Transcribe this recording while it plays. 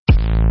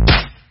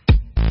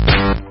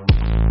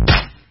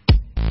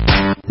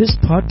This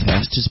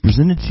podcast is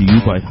presented to you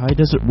by High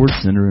Desert Word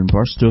Center in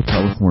Barstow,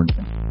 California.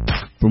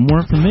 For more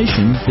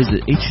information,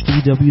 visit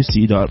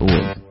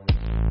hdwc.org.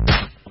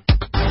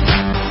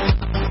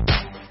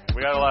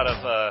 We got a lot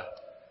of,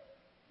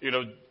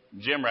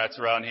 gym rats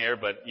around here,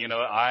 but,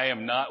 I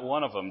am not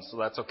one of them, so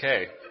that's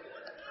okay.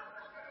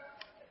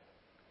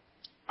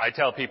 I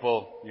tell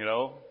people,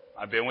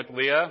 I've been with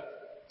Leah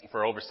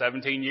for over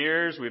 17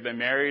 years. We've been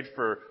married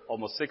for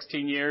almost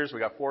 16 years.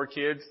 We got 4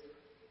 kids.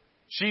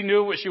 She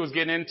knew what she was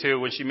getting into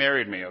when she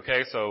married me,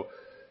 okay? So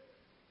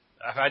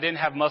if I didn't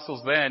have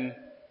muscles then,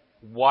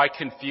 why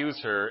confuse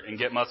her and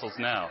get muscles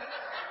now?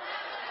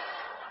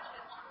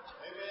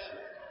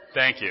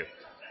 Thank you.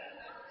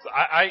 So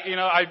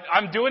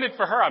I'm doing it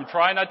for her. I'm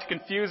trying not to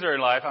confuse her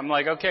in life. I'm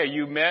like, okay,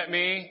 you met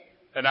me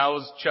and I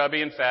was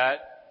chubby and fat.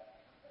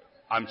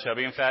 I'm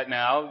chubby and fat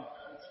now.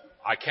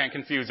 I can't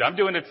confuse you. I'm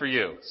doing it for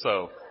you.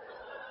 So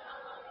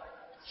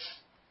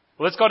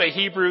let's go to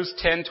Hebrews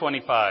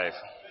 10:25.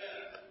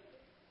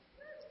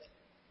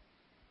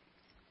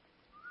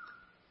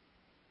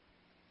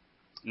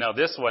 Now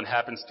this one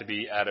happens to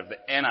be out of the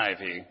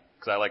NIV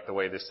because I like the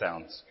way this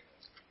sounds.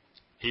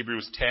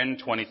 Hebrews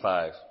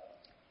 10:25.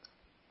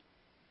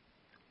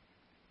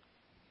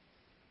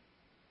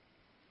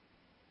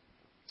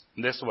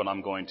 This one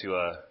I'm going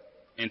to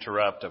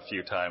interrupt a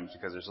few times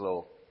because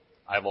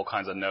I have all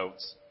kinds of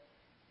notes.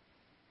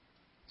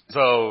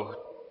 So,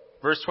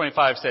 verse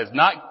 25 says,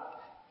 not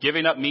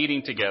giving up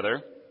meeting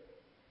together,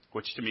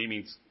 which to me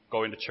means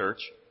going to church,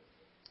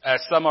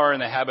 as some are in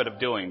the habit of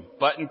doing,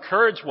 but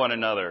encourage one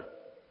another.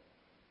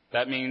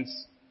 That means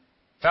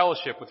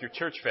fellowship with your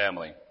church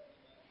family.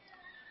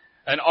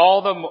 And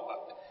all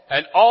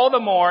the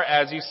more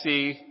as you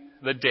see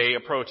the day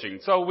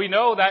approaching. So we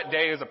know that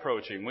day is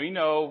approaching. We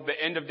know the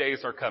end of days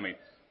are coming.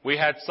 We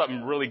had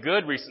something really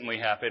good recently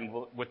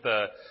happen with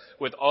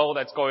all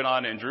that's going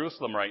on in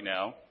Jerusalem right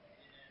now.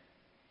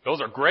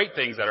 Those are great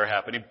things that are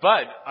happening.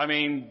 But,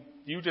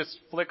 you just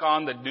flick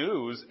on the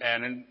news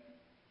and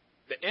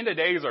the end of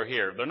days are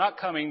here. They're not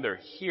coming, they're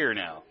here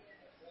now.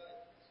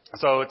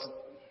 So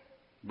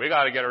we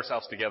got to get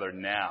ourselves together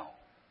now.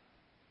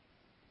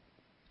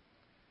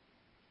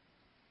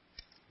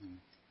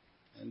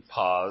 And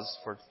pause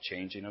for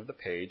changing of the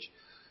page.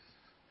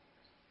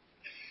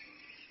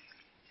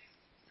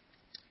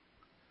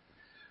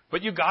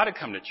 But you got to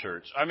come to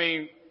church.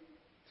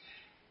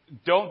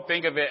 Don't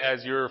think of it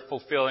as you're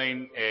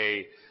fulfilling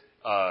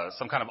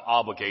some kind of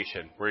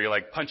obligation where you're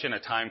like punching a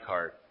time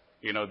card.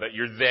 That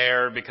you're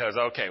there because,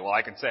 I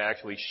can say I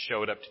actually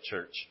showed up to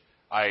church.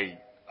 I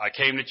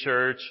came to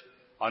church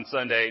on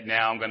Sunday,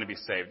 now I'm going to be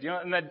saved.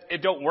 And that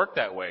it don't work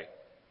that way.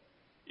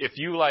 If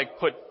you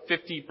put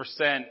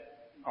 50%,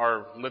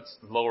 or let's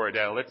lower it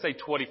down, let's say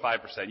 25%.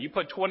 You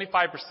put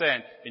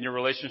 25% in your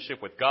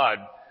relationship with God,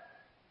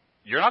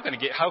 you're not going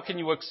to how can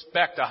you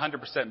expect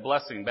 100%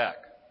 blessing back?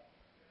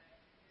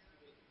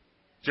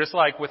 Just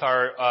like with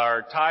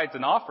our tithes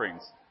and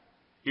offerings.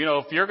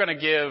 If you're going to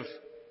give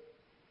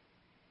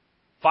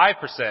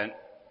 5%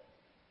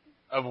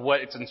 of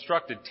what it's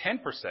instructed,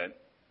 10%,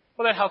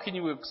 well then how can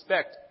you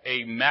expect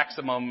a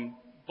maximum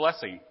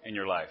blessing in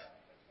your life?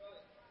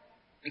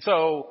 And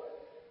so,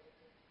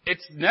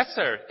 it's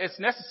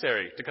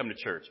necessary to come to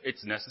church.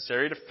 It's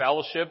necessary to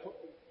fellowship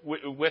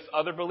with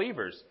other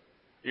believers.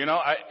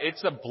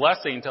 It's a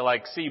blessing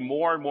to see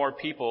more and more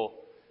people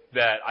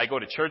that I go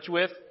to church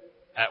with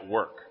at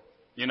work.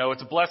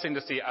 It's a blessing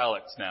to see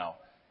Alex now.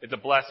 It's a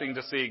blessing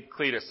to see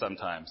Cletus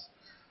sometimes.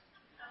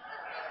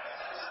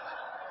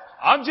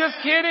 I'm just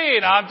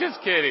kidding.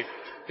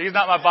 He's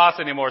not my boss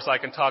anymore, so I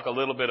can talk a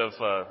little bit of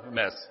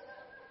mess.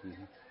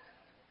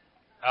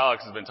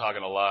 Alex has been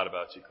talking a lot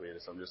about you,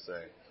 Cletus. I'm just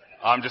saying.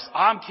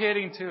 I'm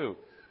kidding too.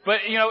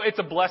 But, it's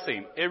a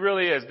blessing. It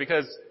really is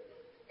because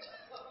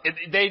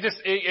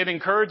it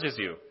encourages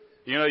you.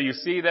 You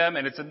see them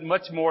and it's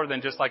much more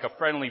than just like a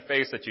friendly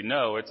face that you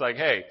know. It's like,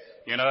 hey,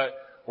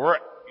 we're,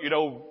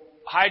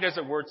 High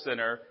Desert Word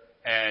Center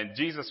and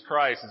Jesus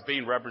Christ is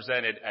being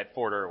represented at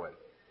Fort Irwin.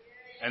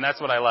 And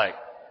that's what I like.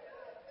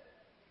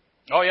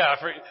 Oh yeah,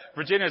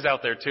 Virginia's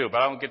out there too,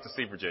 but I don't get to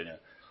see Virginia.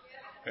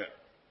 Yeah.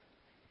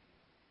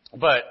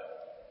 But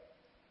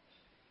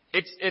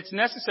it's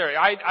necessary.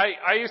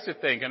 I used to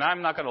think, and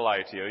I'm not going to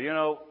lie to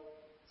you,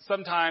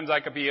 sometimes I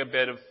could be a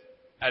bit of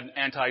an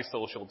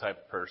antisocial type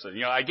of person.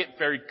 I get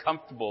very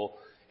comfortable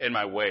in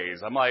my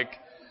ways. I'm like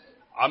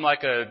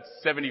a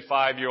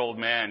 75-year-old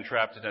man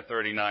trapped in a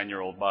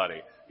 39-year-old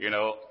body.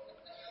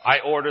 I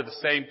order the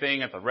same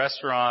thing at the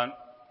restaurant.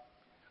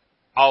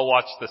 I'll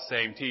watch the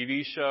same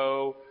TV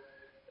show.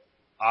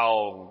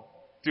 I'll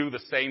do the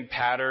same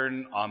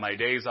pattern on my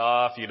days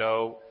off,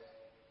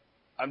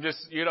 I'm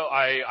just,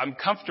 I'm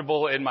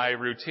comfortable in my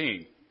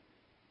routine.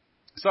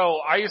 So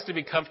I used to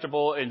be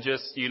comfortable in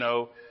just,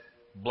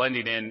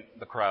 blending in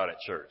the crowd at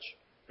church.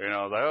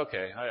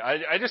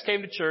 I just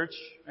came to church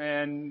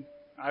and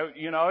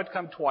I'd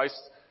come twice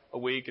a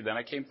week and then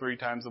I came 3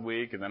 times a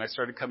week and then I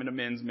started coming to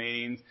men's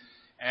meetings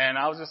and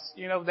I was just,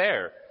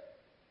 there.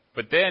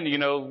 But then,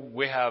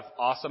 we have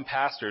awesome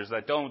pastors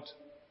that don't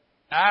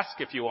ask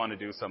if you want to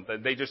do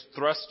something. They just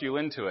thrust you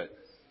into it.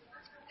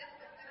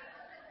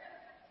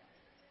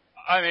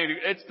 I mean,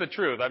 it's the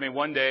truth. I mean,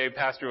 one day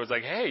pastor was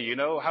like, hey,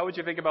 how would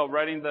you think about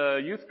writing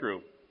the youth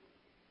group?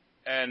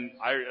 And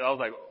I was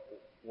like,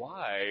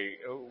 why?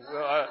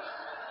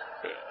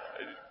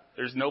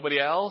 There's nobody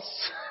else?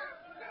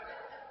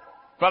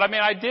 But I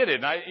mean, I did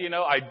it.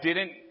 I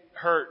didn't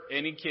hurt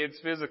any kids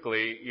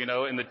physically, in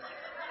the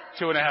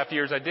 2.5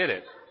 years I did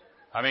it.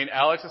 I mean,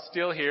 Alex is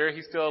still here.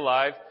 He's still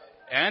alive.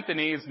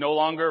 Anthony is no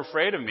longer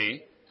afraid of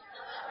me.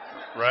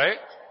 Right?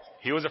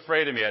 He was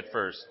afraid of me at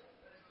first.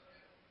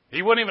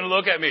 He wouldn't even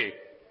look at me.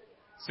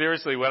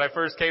 Seriously, when I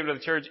first came to the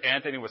church,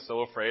 Anthony was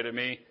so afraid of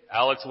me.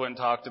 Alex wouldn't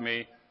talk to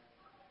me.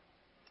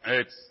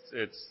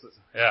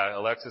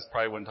 Alexis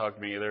probably wouldn't talk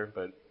to me either,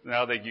 but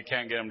now that you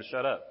can't get him to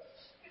shut up.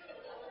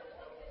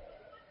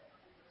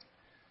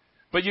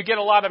 But you get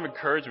a lot of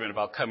encouragement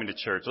about coming to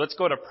church. Let's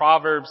go to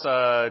Proverbs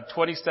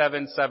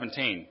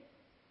 27:17.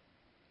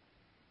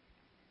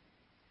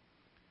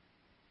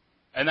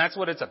 And that's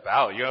what it's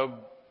about,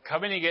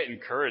 coming to get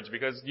encouraged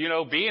because,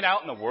 being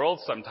out in the world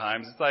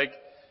sometimes, it's like,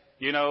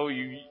 you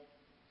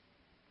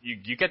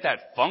get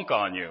that funk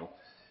on you.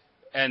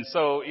 And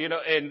so,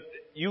 and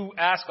you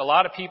ask a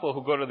lot of people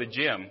who go to the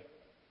gym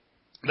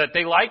that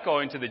they like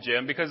going to the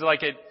gym because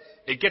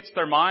it gets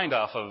their mind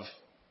off of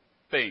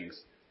things.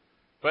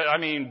 But I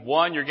mean,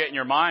 one, you're getting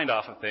your mind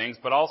off of things,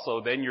 but also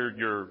then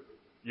you're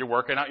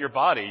working out your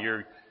body.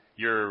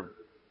 You're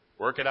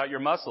working out your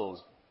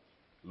muscles,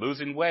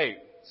 losing weight,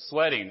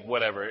 sweating,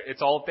 whatever.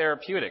 It's all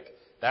therapeutic.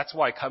 That's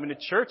why coming to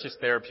church is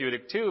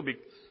therapeutic too,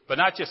 but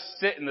not just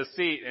sit in the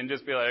seat and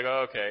just be like,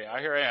 oh, okay,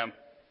 here I am.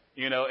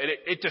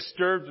 It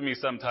disturbs me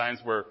sometimes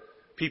where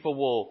people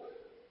will,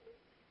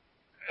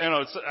 I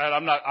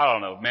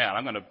don't know, man,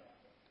 I'm going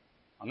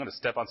to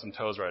step on some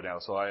toes right now,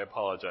 so I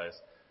apologize.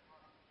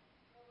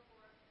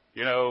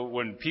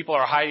 When people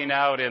are hiding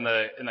out in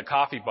the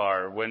coffee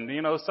bar, when,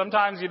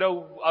 sometimes,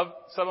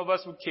 some of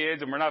us with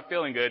kids and we're not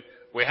feeling good,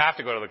 we have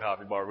to go to the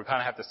coffee bar. We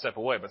kind of have to step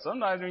away. But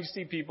sometimes when you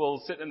see people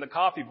sitting in the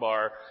coffee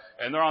bar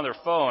and they're on their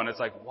phone,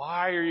 it's like,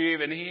 why are you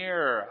even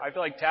here? I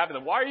feel like tapping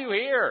them. Why are you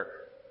here?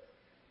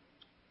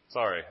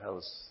 Sorry, that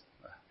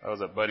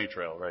was a bunny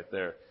trail right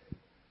there.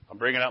 I'm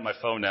bringing out my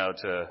phone now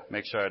to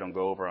make sure I don't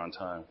go over on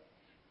time.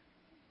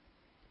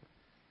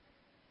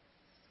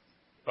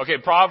 Okay,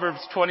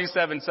 Proverbs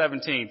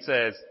 27:17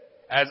 says,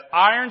 as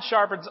iron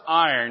sharpens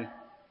iron,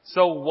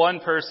 so one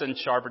person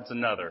sharpens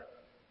another.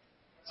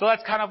 So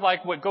that's kind of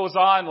like what goes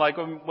on, like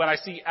when I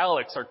see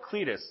Alex or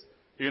Cletus,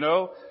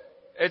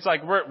 it's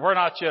like we're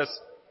not just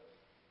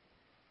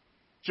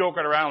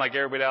joking around like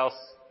everybody else.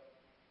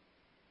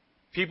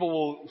 People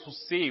will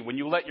see, when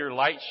you let your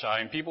light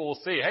shine, people will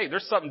see, hey,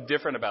 there's something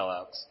different about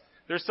Alex.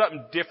 There's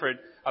something different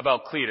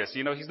about Cletus.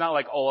 He's not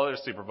like all other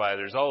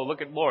supervisors. Oh,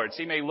 look at Lawrence.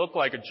 He may look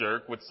like a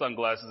jerk with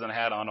sunglasses and a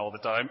hat on all the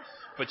time,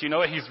 but you know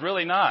what? He's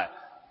really not.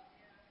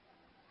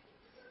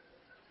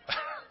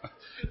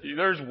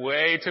 There's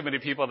way too many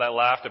people that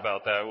laughed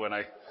about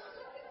that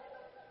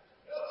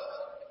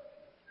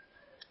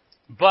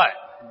But,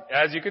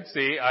 as you can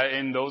see,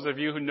 and those of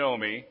you who know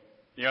me,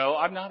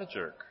 I'm not a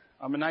jerk.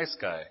 I'm a nice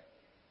guy.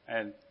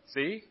 And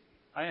see,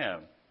 I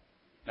am.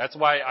 That's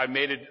why I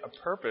made it a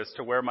purpose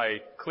to wear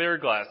my clear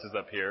glasses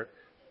up here.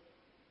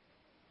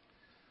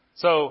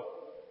 So,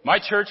 my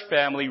church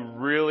family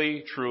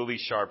really, truly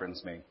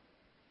sharpens me.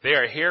 They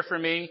are here for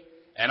me,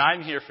 and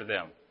I'm here for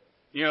them.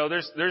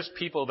 There's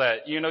people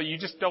that, you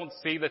just don't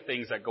see the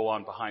things that go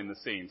on behind the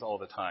scenes all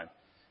the time.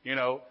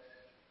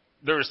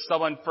 There was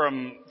someone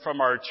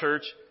from our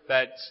church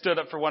that stood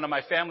up for one of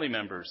my family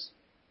members.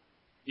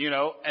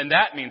 And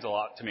that means a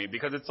lot to me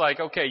because it's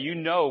like, okay,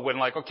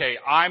 when okay,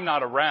 I'm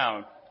not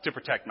around to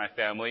protect my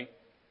family.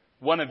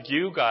 One of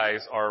you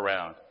guys are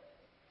around.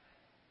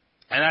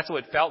 And that's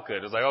what felt good.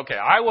 It was like, okay,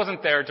 I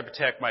wasn't there to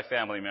protect my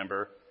family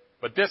member,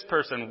 but this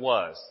person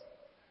was.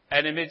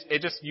 And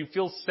it just, you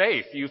feel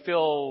safe. You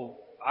feel,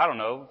 I don't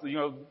know,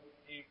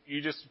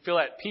 you just feel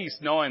at peace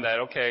knowing that,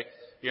 okay,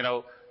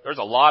 there's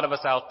a lot of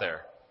us out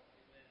there.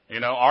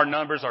 Our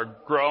numbers are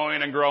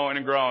growing and growing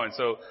and growing.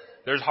 So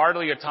there's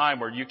hardly a time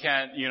where you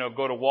can't,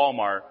 go to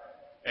Walmart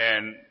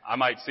and I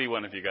might see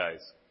one of you guys.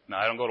 Now,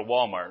 I don't go to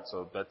Walmart,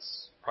 so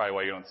that's probably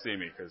why you don't see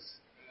me, because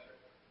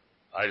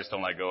I just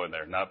don't like going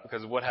there. Not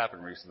because of what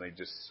happened recently,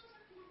 just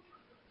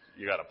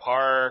you got to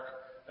park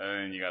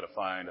and you got to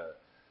find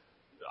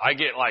I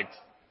get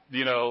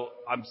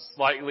I'm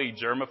slightly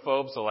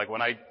germaphobe, so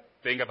when I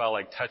think about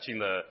touching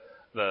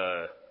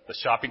the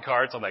shopping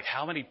carts, I'm like,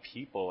 how many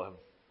people have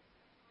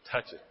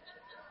touched it?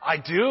 I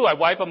do. I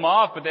wipe them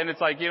off, but then it's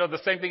the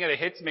same thing that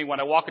hits me when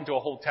I walk into a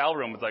hotel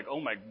room. It's like,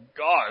 oh my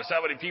gosh,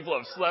 how many people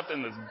have slept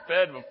in this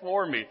bed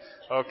before me?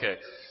 Okay.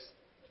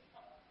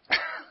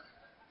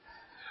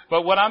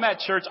 But when I'm at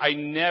church, I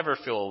never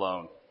feel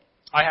alone.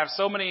 I have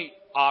so many,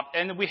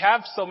 and we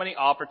have so many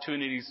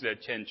opportunities to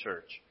attend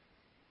church.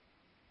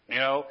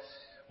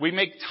 We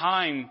make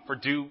time for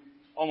do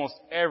almost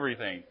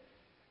everything.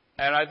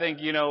 And I think,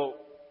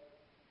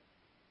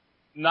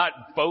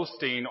 not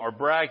boasting or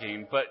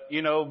bragging, but,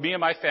 me and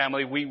my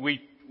family,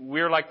 we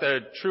we're like the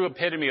true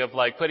epitome of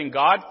like putting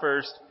God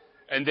first,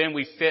 and then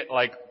we fit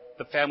like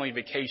the family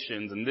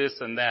vacations and this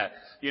and that.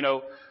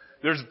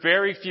 There's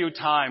very few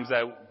times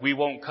that we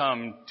won't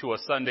come to a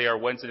Sunday or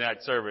Wednesday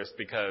night service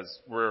because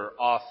we're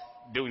off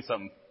doing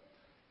something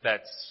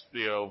that's,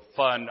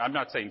 fun. I'm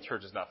not saying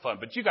church is not fun,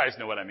 but you guys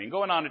know what I mean.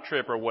 Going on a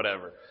trip or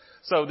whatever.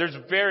 So there's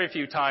very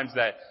few times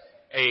that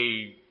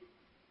a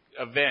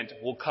event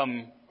will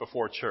come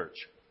before church.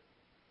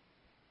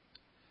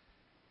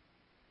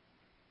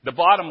 The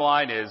bottom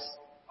line is,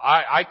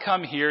 I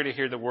come here to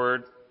hear the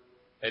word,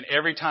 and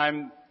every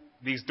time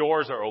these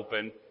doors are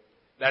open,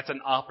 that's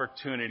an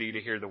opportunity to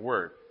hear the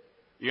word.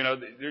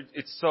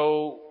 It's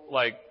so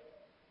like,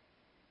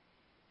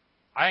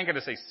 I ain't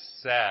gonna say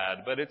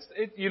sad, but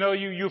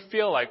you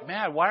feel like,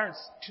 man, why aren't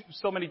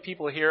so many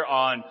people here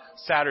on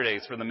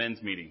Saturdays for the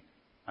men's meeting?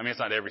 I mean, it's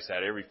not every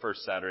Saturday, every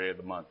first Saturday of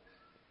the month.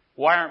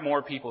 Why aren't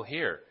more people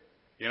here?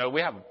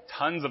 We have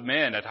tons of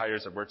men at High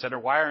Desert Word Center.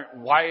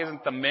 Why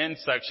isn't the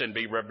men's section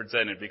being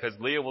represented? Because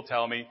Leah will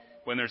tell me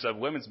when there's a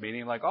women's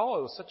meeting, like, oh,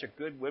 it was such a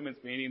good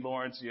women's meeting,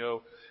 Lawrence.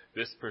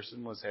 This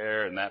person was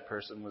there, and that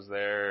person was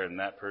there, and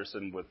that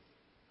person with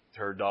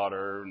her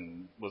daughter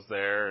and was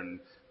there, and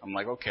I'm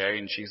like, okay,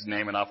 and she's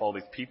naming off all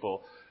these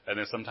people, and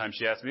then sometimes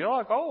she asks me,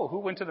 who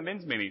went to the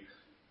men's meeting?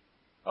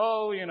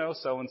 Oh,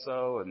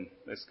 so-and-so, and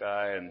this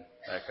guy, and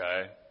that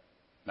guy.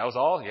 That was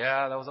all?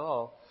 Yeah, that was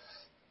all.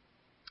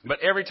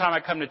 But every time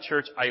I come to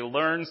church, I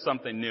learn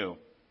something new.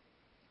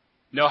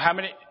 No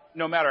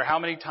matter how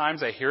many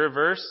times I hear a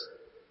verse,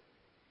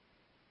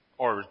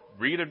 or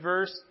read a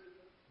verse,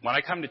 when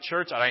I come to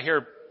church and I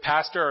hear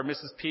Pastor or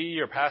Mrs. P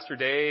or Pastor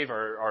Dave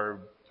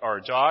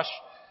or Josh,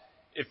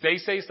 if they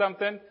say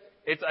something,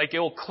 it's like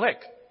it'll click.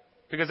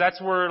 Because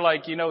that's where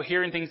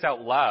hearing things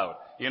out loud.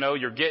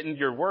 You're getting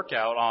your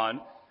workout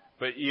on,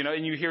 but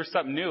and you hear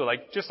something new.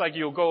 Just like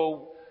you'll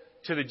go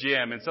to the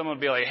gym and someone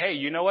will be like, hey,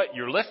 you know what?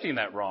 You're lifting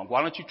that wrong.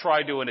 Why don't you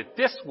try doing it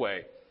this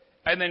way?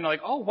 And then you're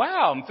like, oh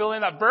wow, I'm feeling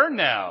that burn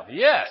now.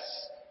 Yes.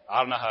 I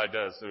don't know how it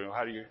does.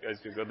 How do you guys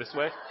do? Go this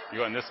way?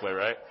 You're going this way,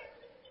 right?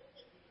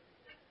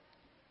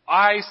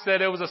 I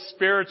said it was a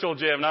spiritual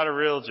gym, not a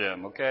real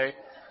gym, okay?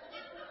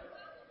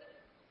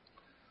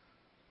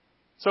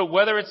 So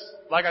whether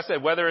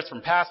it's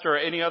from pastor or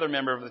any other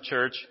member of the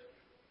church,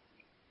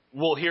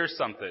 we'll hear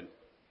something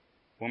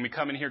when we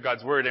come and hear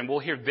God's word, and we'll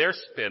hear their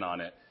spin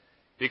on it.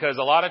 Because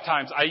a lot of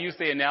times I use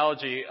the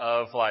analogy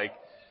of like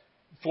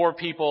 4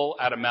 people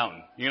at a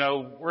mountain.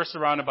 We're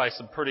surrounded by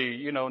some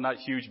pretty, not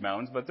huge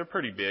mountains, but they're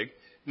pretty big.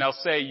 Now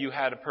say you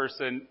had a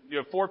person,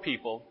 4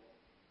 people,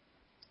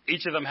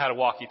 each of them had a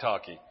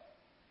walkie-talkie,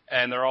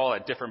 and they're all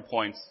at different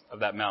points of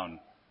that mountain.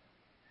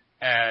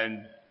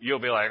 And you'll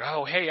be like,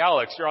 oh, hey,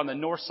 Alex, you're on the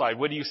north side.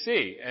 What do you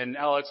see? And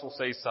Alex will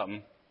say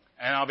something.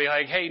 And I'll be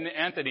like, hey,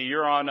 Anthony,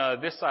 you're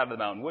on this side of the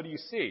mountain. What do you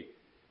see?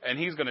 And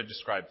he's going to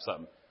describe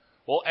something.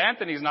 Well,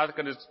 Anthony's not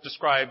going to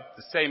describe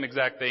the same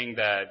exact thing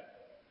that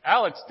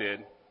Alex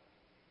did.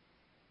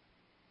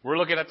 We're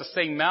looking at the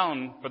same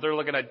mountain, but they're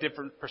looking at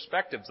different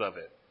perspectives of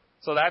it.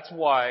 So that's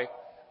why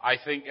I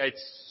think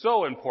it's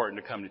so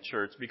important to come to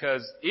church,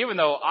 because even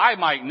though I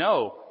might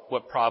know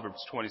what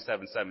Proverbs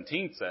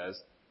 27:17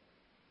 says,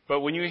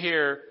 but when you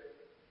hear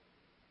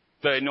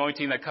the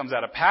anointing that comes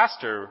out of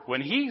pastor,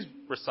 when he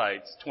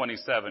recites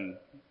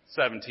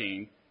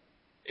 27:17,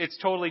 it's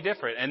totally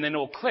different. And then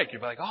it'll click.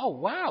 You'll be like, oh,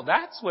 wow,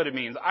 that's what it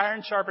means.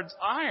 Iron sharpens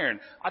iron.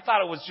 I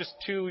thought it was just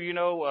 2,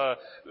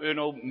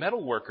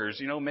 metal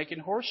workers, making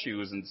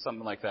horseshoes and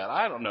something like that.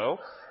 I don't know.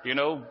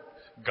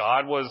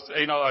 God was,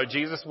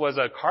 Jesus was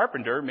a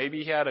carpenter.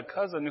 Maybe he had a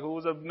cousin who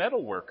was a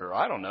metal worker.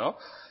 I don't know.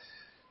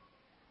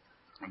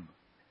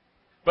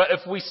 But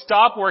if we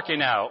stop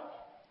working out,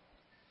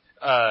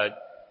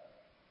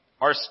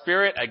 our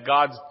spirit at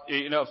God's,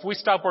 if we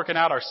stop working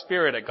out our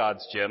spirit at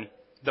God's gym,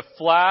 the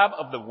flab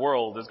of the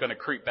world is going to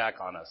creep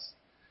back on us.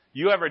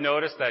 You ever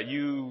notice that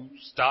you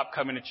stop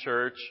coming to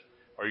church,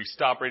 or you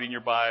stop reading your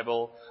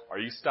Bible, or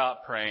you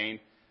stop praying,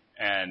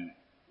 and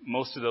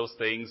most of those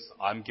things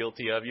I'm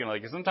guilty of.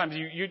 Sometimes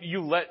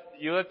you let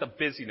the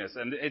busyness,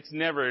 and it's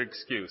never an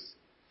excuse.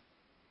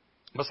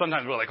 But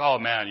sometimes we're like, oh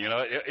man,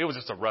 it was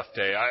just a rough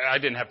day. I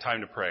didn't have time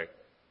to pray.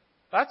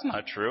 That's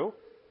not true.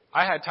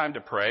 I had time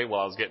to pray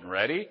while I was getting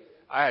ready.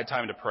 I had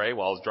time to pray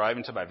while I was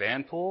driving to my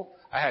van pool.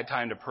 I had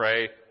time to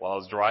pray while I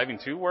was driving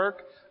to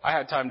work. I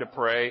had time to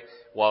pray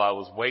while I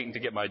was waiting to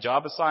get my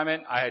job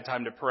assignment. I had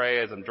time to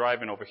pray as I'm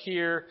driving over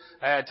here.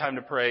 I had time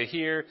to pray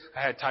here.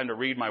 I had time to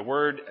read my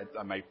word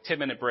at my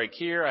 10-minute break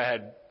here. I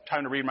had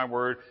time to read my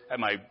word at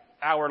my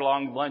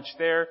hour-long lunch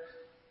there.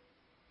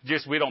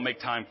 Just, we don't make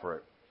time for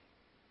it.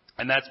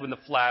 And that's when the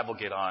flab will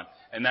get on.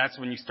 And that's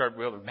when you start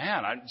realizing,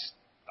 man,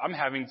 I'm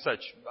having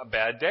such a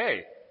bad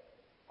day.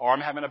 Or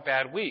I'm having a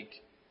bad week.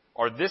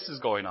 Or this is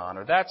going on,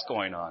 or that's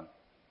going on.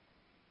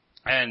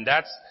 And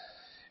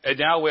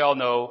now we all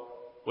know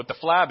what the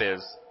flab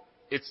is.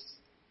 It's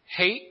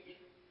hate,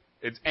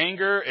 it's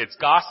anger, it's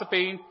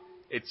gossiping,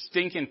 it's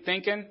stinking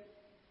thinking.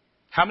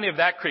 How many of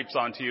that creeps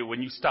onto you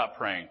when you stop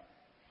praying?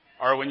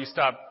 Or when you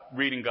stop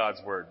reading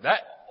God's word?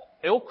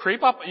 it'll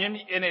creep up, and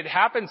it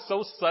happens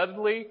so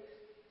subtly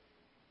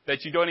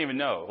that you don't even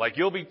know. Like,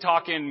 you'll be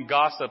talking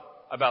gossip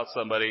about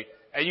somebody,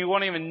 and you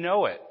won't even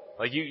know it.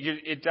 Like,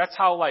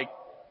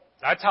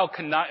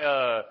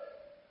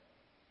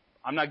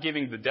 I'm not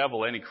giving the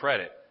devil any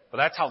credit, but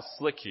that's how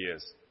slick he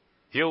is.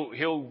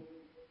 He'll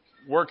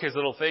work his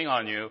little thing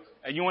on you,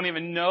 and you won't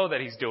even know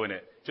that he's doing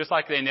it. Just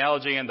like the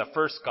analogy in the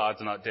first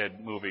God's Not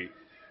Dead movie,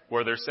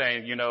 where they're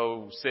saying,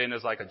 sin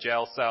is like a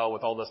jail cell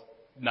with all this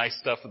nice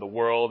stuff of the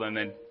world, and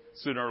then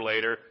sooner or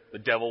later, the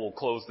devil will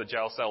close the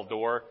jail cell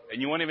door,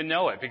 and you won't even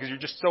know it because you're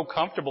just so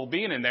comfortable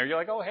being in there. You're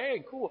like, oh,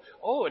 hey, cool.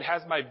 Oh, it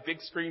has my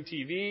big screen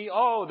TV.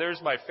 Oh,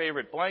 there's my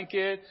favorite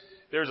blanket.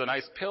 There's a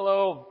nice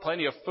pillow,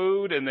 plenty of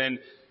food, and then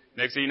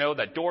next thing you know,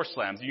 that door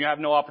slams. You have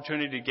no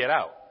opportunity to get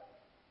out.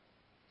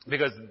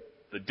 Because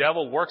the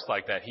devil works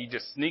like that. He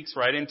just sneaks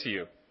right into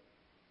you.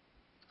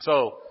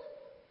 So,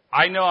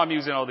 I know I'm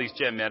using all these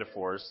gem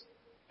metaphors.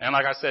 And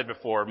like I said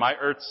before, my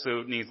earth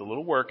suit needs a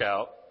little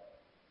workout.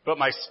 But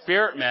my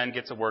spirit man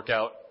gets a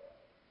workout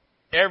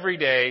every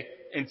day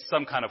in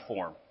some kind of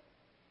form.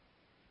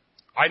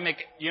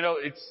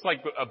 It's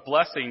like a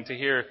blessing to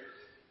hear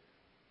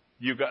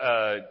you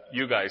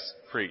guys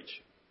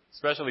preach.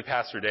 Especially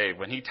Pastor Dave,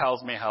 when he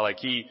tells me how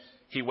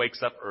he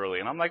wakes up early.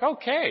 And I'm like,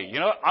 okay,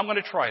 I'm going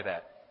to try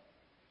that.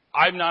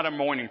 I'm not a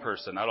morning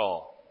person at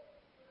all.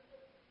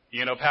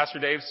 Pastor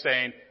Dave's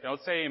saying,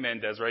 don't say amen,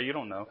 Desiree, you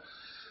don't know.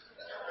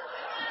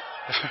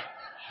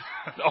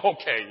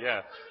 Okay,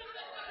 yeah.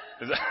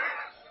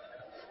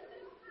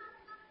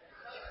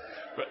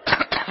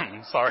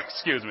 Sorry,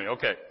 excuse me,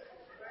 okay.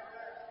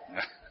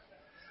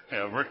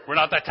 Yeah, we're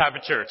not that type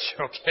of church,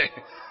 okay.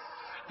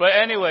 But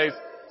anyways,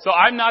 so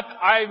I'm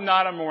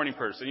not a morning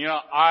person.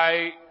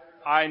 I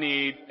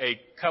need a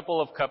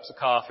couple of cups of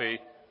coffee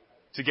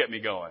to get me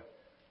going.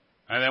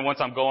 And then once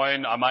I'm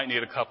going, I might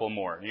need a couple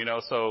more,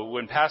 So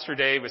when Pastor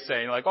Dave is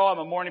saying I'm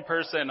a morning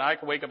person, I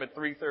can wake up at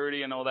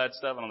 3:30 and all that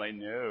stuff, and I'm like,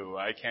 no,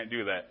 I can't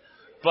do that.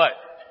 But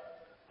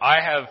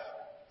I have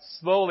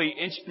slowly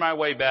inched my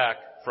way back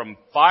from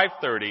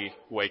 5:30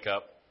 wake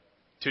up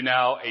to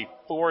now a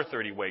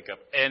 4:30 wake up.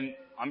 And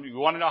you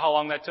want to know how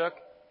long that took?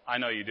 I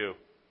know you do.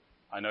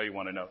 I know you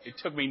want to know. It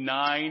took me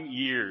 9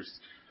 years.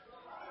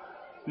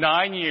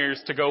 9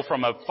 years to go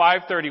from a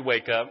 5:30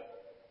 wake up,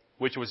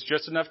 which was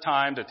just enough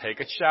time to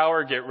take a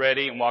shower, get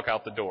ready, and walk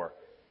out the door.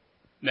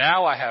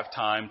 Now I have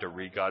time to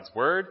read God's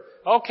Word.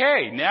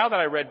 Okay, now that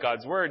I read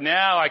God's Word,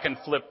 now I can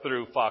flip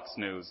through Fox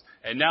News.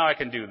 And now I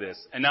can do this.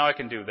 And now I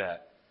can do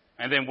that.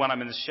 And then when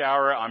I'm in the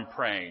shower, I'm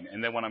praying.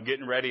 And then when I'm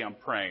getting ready, I'm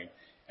praying.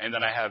 And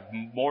then I have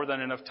more than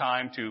enough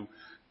time to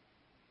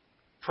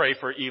pray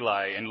for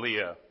Eli and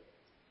Leah.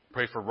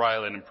 Pray for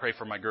Rylan and pray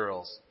for my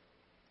girls.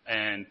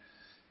 And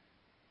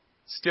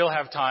still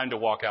have time to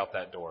walk out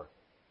that door.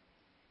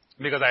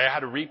 Because I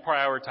had to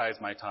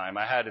reprioritize my time.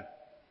 I had to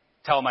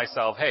tell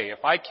myself, hey,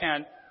 if I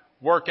can't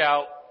work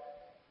out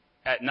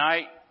at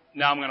night,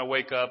 now I'm going to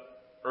wake up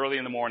early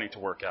in the morning to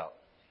work out.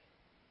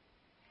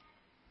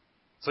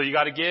 So you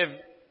got to give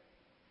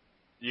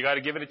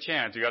it a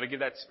chance. You got to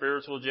give that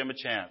spiritual gym a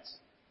chance.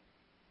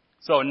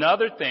 So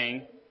another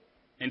thing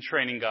in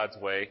training God's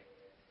way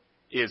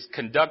is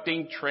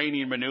conducting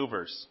training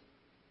maneuvers.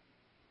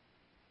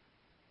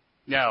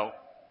 Now,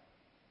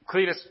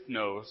 Cletus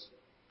knows,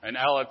 and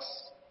Alex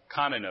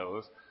kind of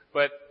knows,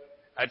 but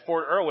at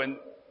Fort Irwin,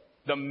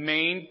 the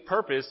main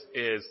purpose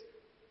is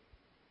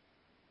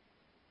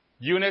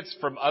units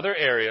from other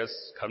areas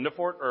come to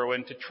Fort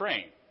Irwin to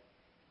train.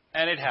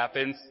 And it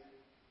happens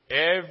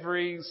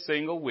every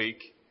single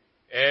week,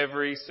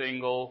 every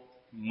single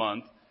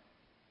month,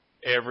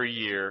 every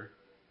year,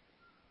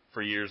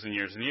 for years and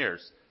years and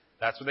years.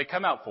 That's what they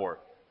come out for.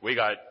 We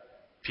got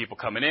people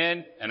coming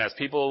in, and as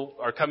people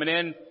are coming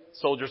in,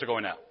 soldiers are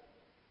going out.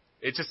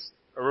 It's just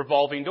a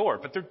revolving door,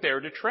 but they're there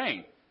to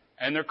train,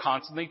 and they're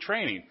constantly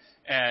training.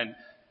 And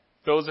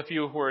those of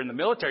you who are in the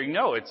military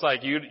know it's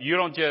like you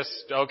don't just,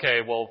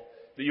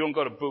 you don't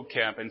go to boot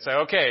camp and say,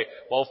 okay,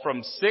 well,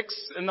 from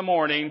 6 in the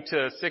morning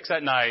to 6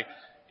 at night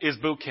is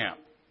boot camp.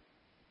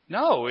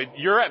 No,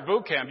 you're at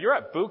boot camp. You're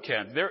at boot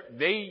camp.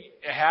 They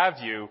have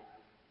you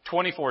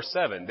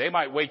 24/7. They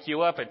might wake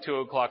you up at 2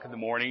 o'clock in the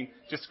morning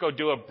just to go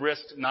do a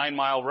brisk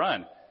 9-mile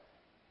run.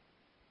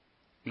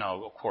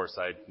 No, of course,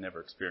 I never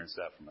experienced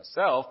that for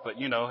myself, but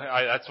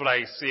that's what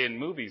I see in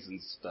movies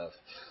and stuff.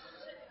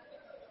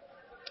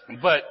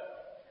 But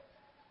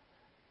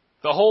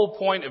the whole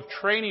point of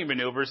training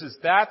maneuvers is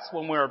that's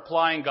when we're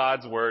applying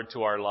God's Word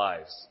to our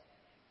lives.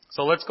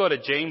 So let's go to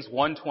James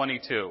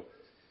 1:22.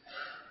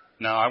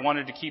 Now, I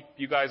wanted to keep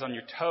you guys on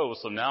your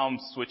toes, so now I'm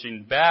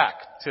switching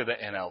back to the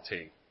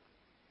NLT.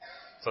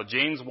 So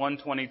James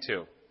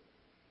 1:22.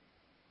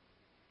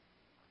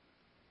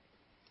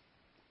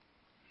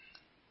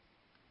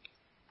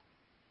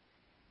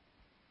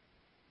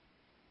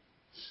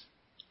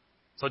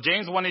 So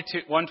James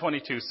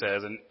 1:22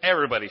 says, and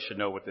everybody should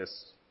know what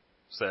this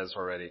says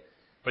already,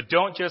 but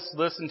don't just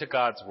listen to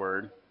God's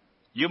Word.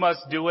 You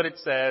must do what it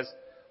says,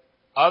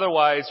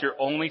 otherwise you're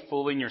only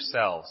fooling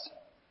yourselves.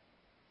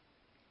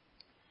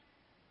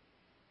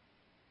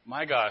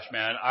 my gosh,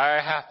 man,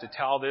 I have to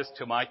tell this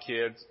to my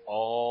kids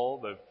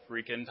all the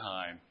freaking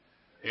time,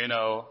 and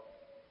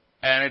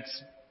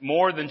it's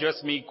more than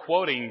just me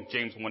quoting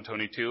James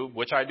 1:22,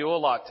 which I do a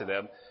lot to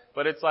them,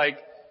 but it's like,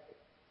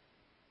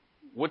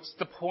 what's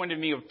the point of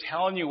me of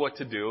telling you what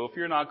to do if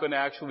you're not going to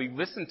actually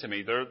listen to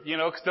me?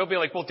 Because they'll be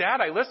like, well,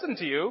 Dad, I listened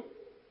to you.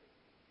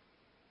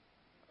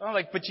 I'm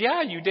like, but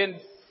yeah, you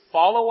didn't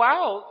follow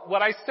out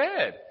what I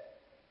said.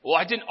 Well,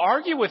 I didn't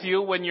argue with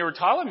you when you were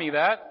telling me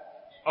that.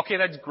 Okay,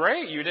 that's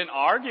great. You didn't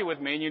argue with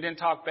me and you didn't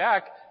talk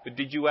back, but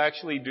did you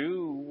actually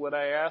do what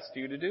I asked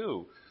you to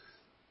do?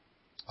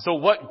 So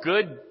what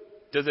good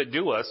does it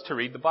do us to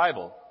read the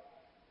Bible?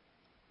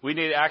 We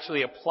need to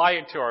actually apply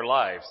it to our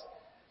lives.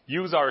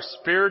 Use our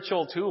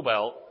spiritual tool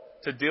belt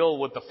to deal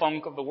with the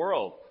funk of the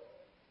world.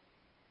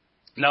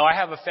 Now, I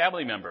have a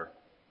family member,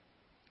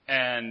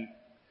 and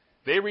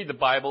they read the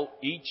Bible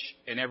each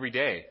and every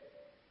day.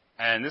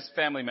 And this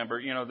family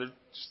member, there's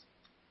just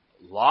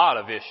a lot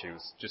of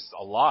issues, just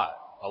a lot.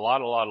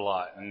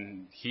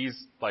 And he's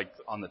like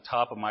on the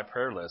top of my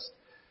prayer list.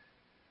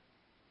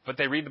 But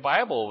they read the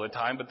Bible all the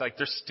time, but like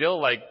they're still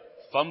like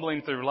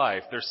fumbling through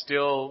life. They're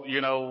still,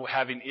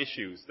 having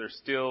issues. They're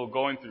still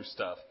going through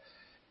stuff.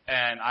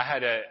 And I had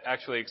to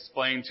actually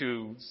explain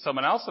to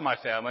someone else in my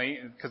family,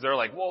 because they're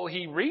like, well,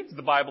 he reads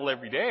the Bible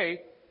every day,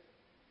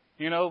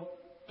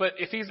 but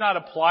if he's not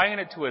applying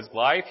it to his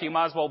life, he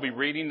might as well be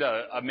reading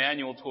a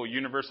manual to a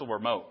universal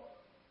remote,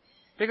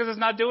 because it's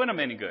not doing him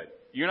any good.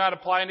 You're not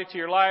applying it to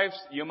your lives,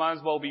 you might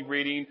as well be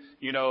reading,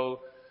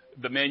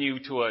 the menu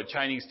to a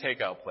Chinese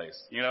takeout place,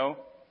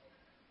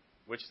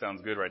 which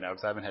sounds good right now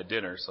because I haven't had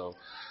dinner, so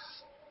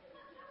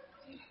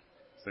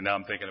now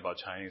I'm thinking about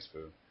Chinese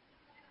food.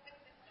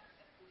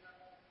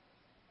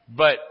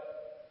 But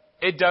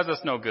it does us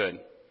no good.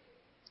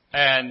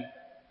 And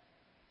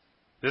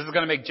this is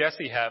going to make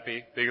Jesse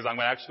happy because I'm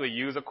going to actually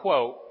use a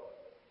quote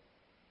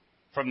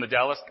from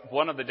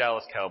one of the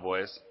Dallas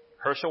Cowboys,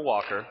 Herschel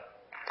Walker.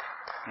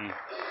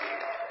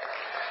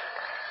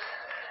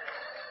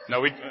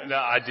 No,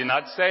 I did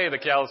not say the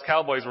Dallas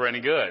Cowboys were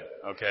any good,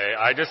 okay?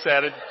 I just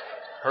said it.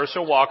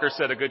 Herschel Walker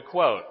said a good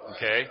quote,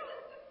 okay?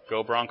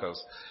 Go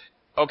Broncos.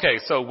 Okay,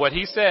 so what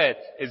he said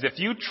is if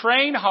you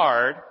train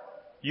hard,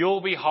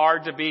 you'll be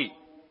hard to beat.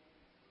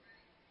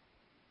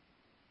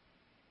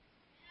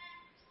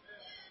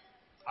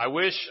 I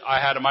wish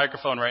I had a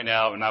microphone right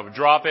now and I would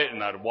drop it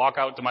and I'd walk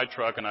out to my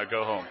truck and I'd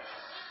go home.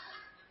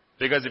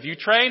 Because if you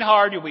train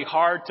hard, you'll be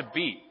hard to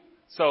beat.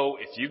 So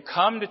if you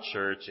come to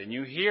church and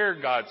you hear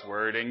God's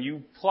word and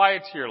you apply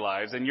it to your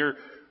lives and you're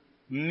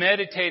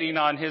meditating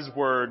on His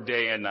word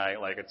day and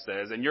night, like it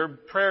says, and your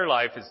prayer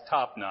life is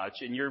top notch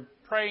and you're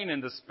praying in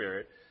the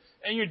Spirit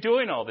and you're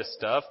doing all this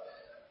stuff,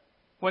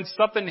 when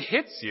something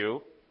hits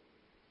you,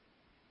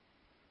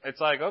 it's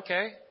like,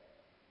 okay.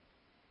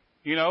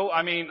 I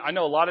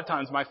know a lot of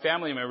times my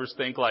family members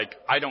think like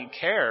I don't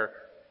care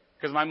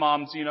because my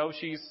mom's,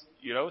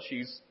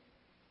 she's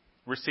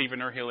receiving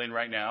her healing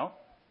right now.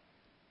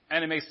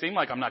 And it may seem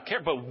like I'm not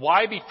caring, but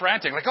why be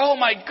frantic? Like, oh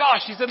my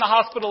gosh, she's in the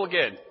hospital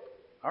again.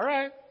 All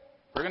right.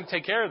 We're going to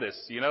take care of this.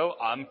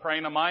 I'm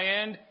praying on my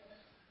end.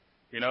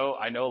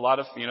 I know a lot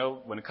of,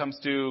 when it comes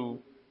to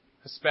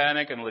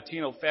Hispanic and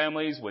Latino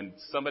families, when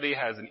somebody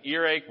has an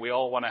earache, we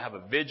all want to have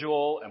a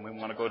vigil and we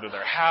want to go to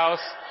their house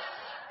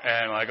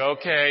and like,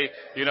 okay,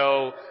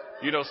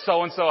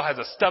 so-and-so has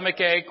a stomach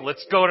ache.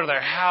 Let's go to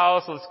their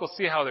house. Let's go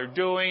see how they're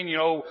doing.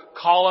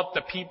 Call up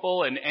the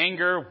people in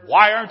anger.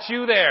 Why aren't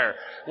you there?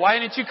 Why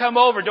didn't you come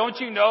over? Don't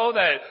you know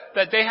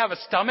that they have a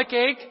stomach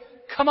ache?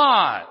 Come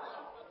on.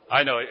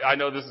 I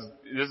know this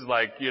is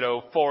like,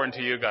 foreign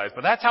to you guys,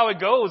 but that's how it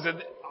goes.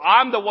 And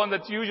I'm the one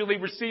that's usually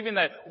receiving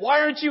that.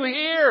 Why aren't you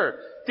here?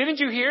 Didn't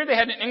you hear they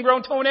had an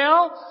ingrown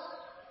toenail?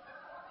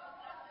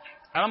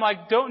 And I'm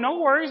like, no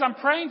worries. I'm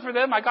praying for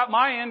them. I got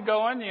my end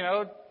going,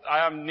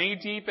 I'm knee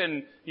deep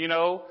in,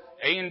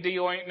 A&D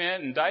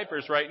ointment and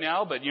diapers right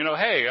now, but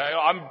hey,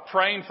 I'm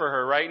praying for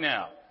her right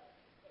now.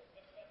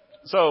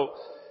 So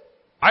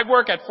I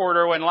work at Fort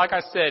Irwin. Like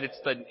I said, it's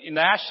the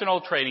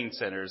national training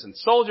centers and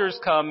soldiers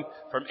come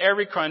from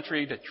every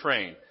country to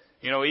train,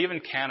 even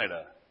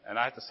Canada. And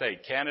I have to say,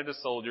 Canada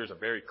soldiers are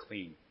very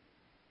clean.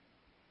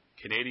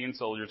 Canadian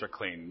soldiers are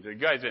clean. You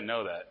guys didn't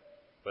know that,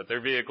 but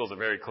their vehicles are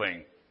very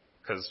clean.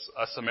 Because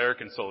us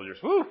American soldiers,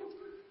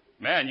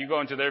 man, you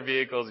go into their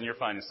vehicles and you're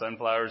finding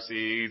sunflower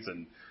seeds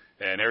and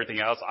everything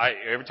else.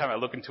 Every time I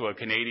look into a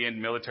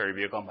Canadian military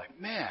vehicle, I'm like,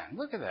 man,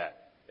 look at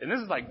that. And this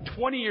is like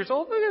 20 years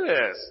old. Look at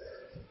this.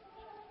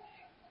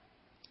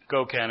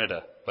 Go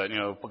Canada. But,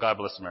 God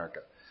bless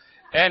America.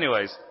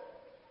 Anyways,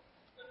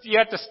 you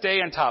have to stay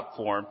in top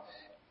form.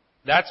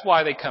 That's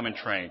why they come and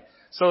train.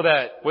 So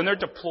that when they're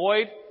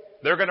deployed,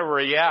 they're going to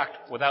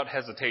react without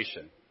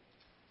hesitation.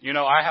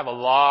 I have a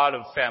lot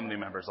of family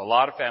members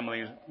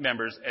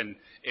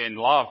in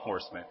law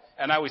enforcement,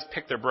 and I always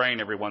pick their brain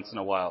every once in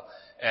a while.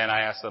 And I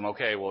ask them,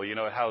 okay, well,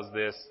 how's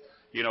this?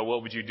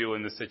 What would you do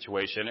in this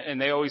situation? And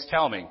they always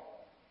tell me.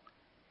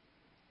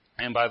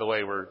 And by the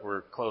way,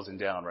 we're closing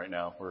down right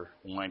now. We're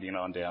winding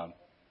on down.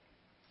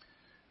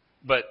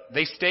 But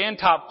they stay in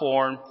top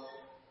form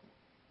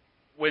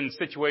when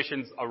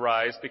situations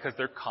arise because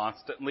they're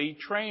constantly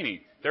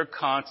training. They're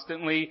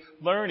constantly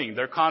learning.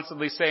 They're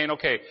constantly saying,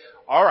 okay,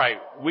 all right,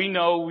 we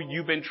know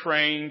you've been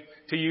trained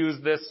to use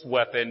this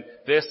weapon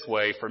this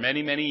way for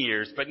many, many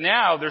years, but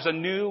now there's a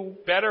new,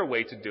 better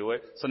way to do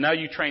it, so now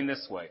you train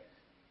this way.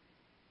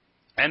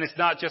 And it's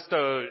not just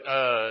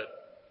a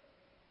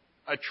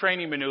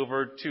training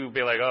maneuver to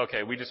be like,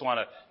 okay, we just want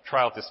to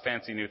try out this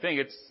fancy new thing.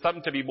 It's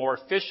something to be more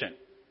efficient.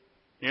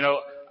 You know,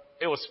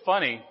 it was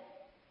funny,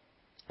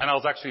 and I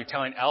was actually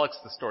telling Alex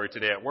the story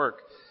today at work,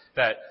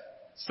 that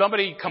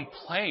somebody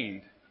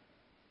complained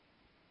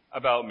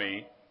about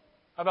me,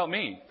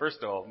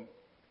 first of all.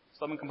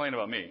 Someone complained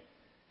about me.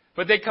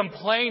 But they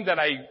complained that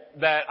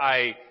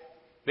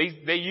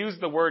they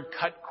used the word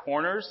cut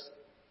corners,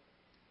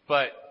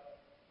 but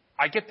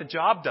I get the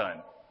job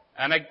done.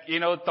 And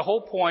the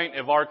whole point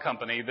of our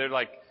company,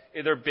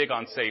 they're big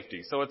on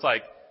safety. So it's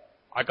like,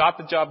 I got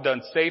the job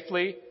done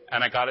safely,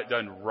 and I got it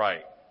done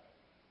right.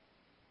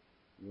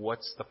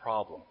 What's the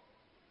problem?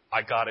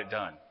 I got it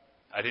done.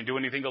 I didn't do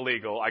anything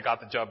illegal. I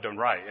got the job done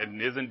right.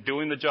 And isn't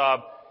doing the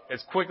job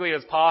as quickly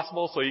as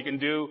possible so you can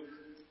do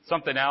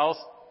something else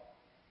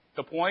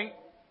the point?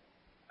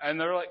 And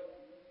they're like,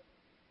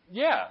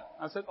 yeah.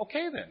 I said,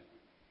 okay then.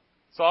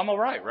 So I'm all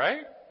right,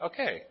 right?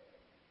 Okay.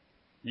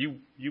 You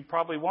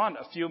probably want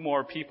a few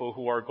more people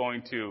who are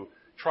going to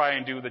try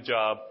and do the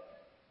job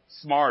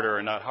smarter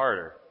and not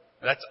harder.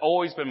 That's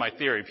always been my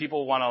theory.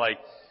 People want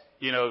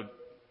to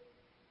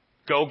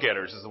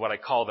go-getters is what I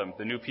call them,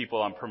 the new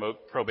people on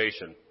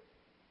probation.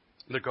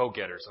 The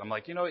go-getters. I'm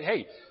like,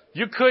 hey,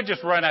 you could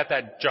just run at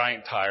that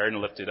giant tire and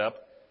lift it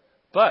up.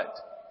 But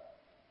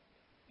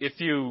if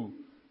you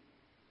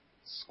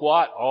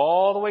squat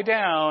all the way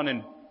down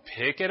and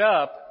pick it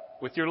up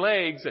with your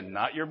legs and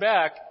not your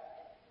back,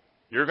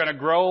 you're going to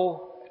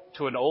grow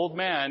to an old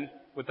man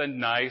with a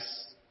nice,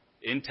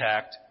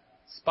 intact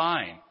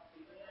spine.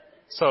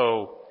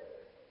 So,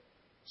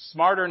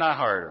 smarter, not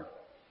harder.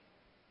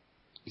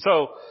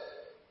 So,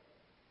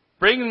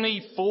 bring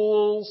me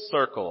full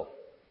circle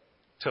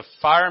to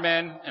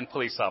firemen and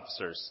police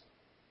officers.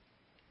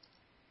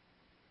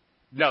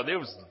 Now, there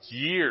was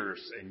years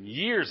and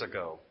years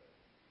ago,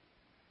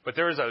 but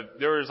there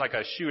was like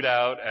a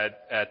shootout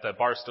at the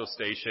Barstow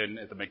station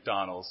at the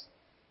McDonald's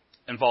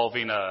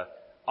involving a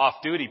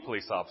off-duty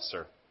police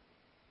officer.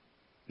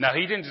 Now,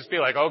 he didn't just be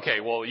like,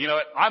 okay, well, you know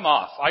what, I'm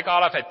off. I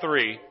got off at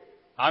 3.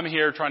 I'm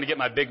here trying to get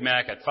my Big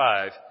Mac at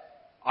 5.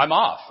 I'm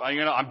off.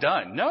 I'm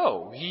done.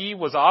 No, he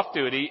was off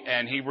duty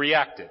and he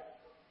reacted.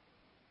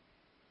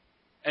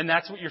 And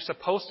that's what you're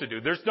supposed to do.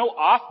 There's no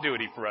off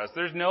duty for us.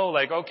 There's no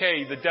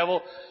okay, the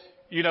devil,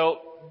 and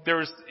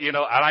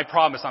I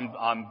promise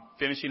I'm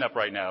finishing up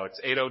right now. It's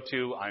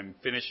 8:02. I'm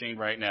finishing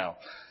right now.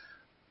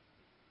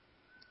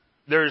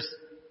 The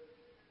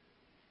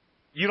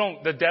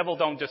devil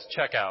don't just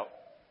check out.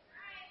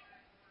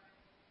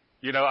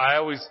 I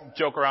always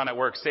joke around at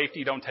work,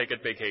 safety, don't take a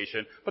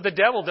vacation. But the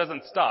devil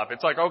doesn't stop.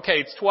 It's like, okay,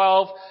 it's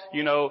 12,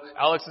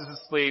 Alex is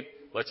asleep,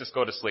 let's just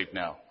go to sleep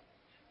now.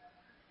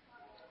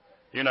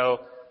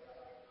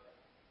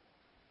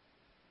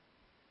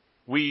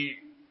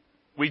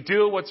 We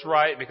do what's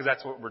right because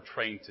that's what we're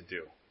trained to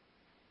do.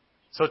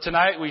 So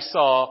tonight we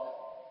saw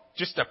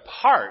just a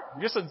part,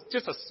 just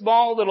a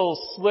small little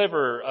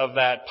sliver of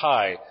that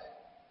pie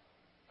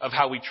of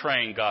how we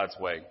train God's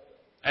way.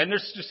 And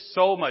there's just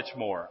so much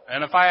more.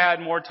 And if I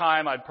had more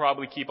time, I'd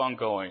probably keep on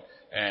going.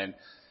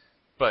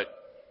 But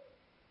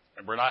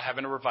we're not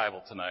having a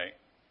revival tonight.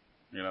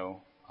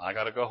 I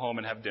got to go home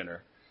and have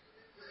dinner.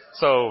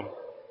 So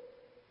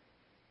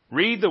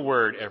read the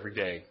Word every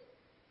day.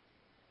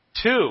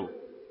 2,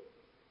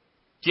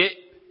 get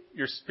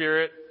your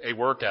spirit a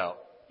workout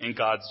in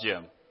God's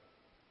gym.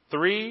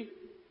 3,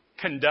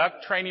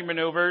 conduct training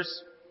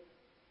maneuvers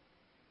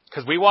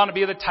because we want to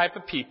be the type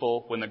of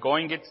people when the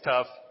going gets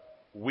tough,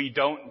 we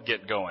don't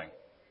get going.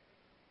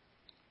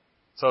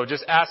 So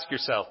just ask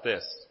yourself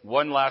this.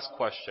 One last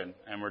question,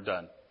 and we're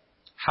done.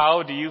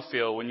 How do you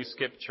feel when you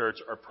skip church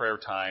or prayer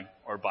time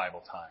or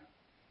Bible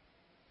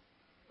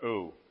time?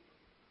 Ooh.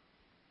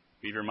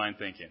 Leave your mind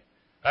thinking.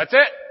 That's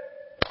it.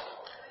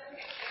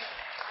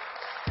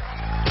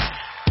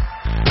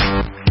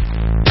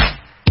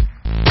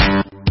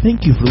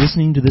 Thank you for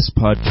listening to this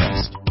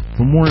podcast.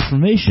 For more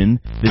information,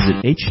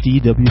 visit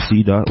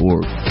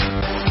hdwc.org.